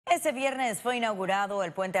Este viernes fue inaugurado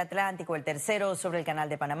el Puente Atlántico, el tercero sobre el Canal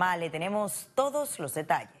de Panamá. Le tenemos todos los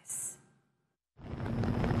detalles.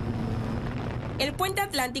 El Puente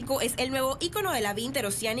Atlántico es el nuevo ícono de la vía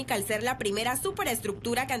interoceánica al ser la primera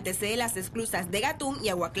superestructura que antecede las esclusas de Gatún y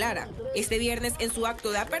Agua Clara. Este viernes, en su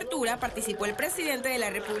acto de apertura, participó el presidente de la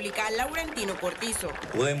República Laurentino Cortizo.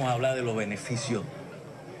 Podemos hablar de los beneficios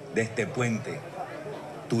de este puente.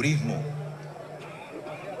 Turismo,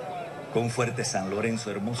 con un fuerte San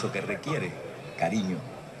Lorenzo hermoso que requiere cariño.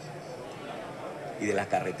 Y de las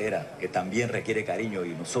carreteras, que también requiere cariño, y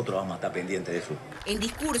nosotros vamos a estar pendientes de eso. En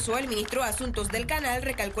discurso, el ministro de Asuntos del Canal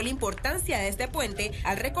recalcó la importancia de este puente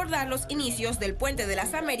al recordar los inicios del Puente de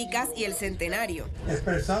las Américas y el centenario.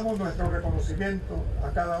 Expresamos nuestro reconocimiento a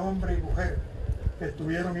cada hombre y mujer que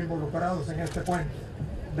estuvieron involucrados en este puente,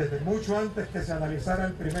 desde mucho antes que se analizara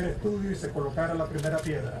el primer estudio y se colocara la primera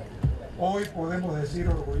piedra. Hoy podemos decir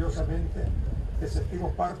orgullosamente que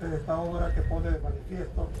sentimos parte de esta obra que pone de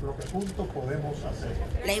manifiesto lo que juntos podemos hacer.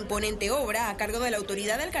 La imponente obra, a cargo de la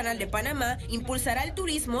Autoridad del Canal de Panamá, impulsará el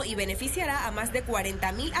turismo y beneficiará a más de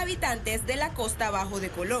 40.000 habitantes de la Costa Abajo de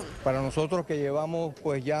Colón. Para nosotros que llevamos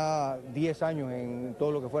pues ya 10 años en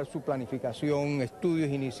todo lo que fue su planificación, estudios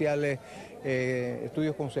iniciales,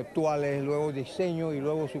 estudios conceptuales, luego diseño y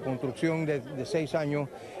luego su construcción de 6 años,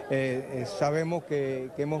 sabemos que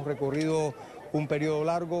hemos recorrido un periodo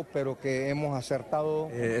largo, pero que hemos acertado.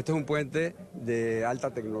 Este es un puente de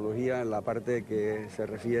alta tecnología en la parte que se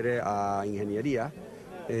refiere a ingeniería.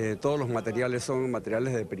 Todos los materiales son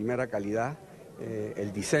materiales de primera calidad.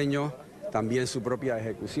 El diseño, también su propia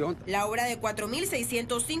ejecución. La obra de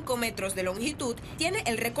 4.605 metros de longitud tiene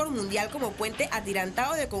el récord mundial como puente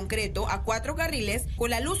atirantado de concreto a 4 carriles con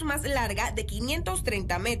la luz más larga de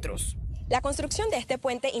 530 metros. La construcción de este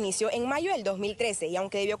puente inició en mayo del 2013 y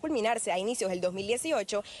aunque debió culminarse a inicios del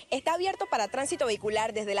 2018, está abierto para tránsito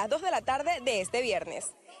vehicular desde las 2 de la tarde de este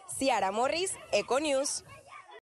viernes. Ciara Morris, Econews.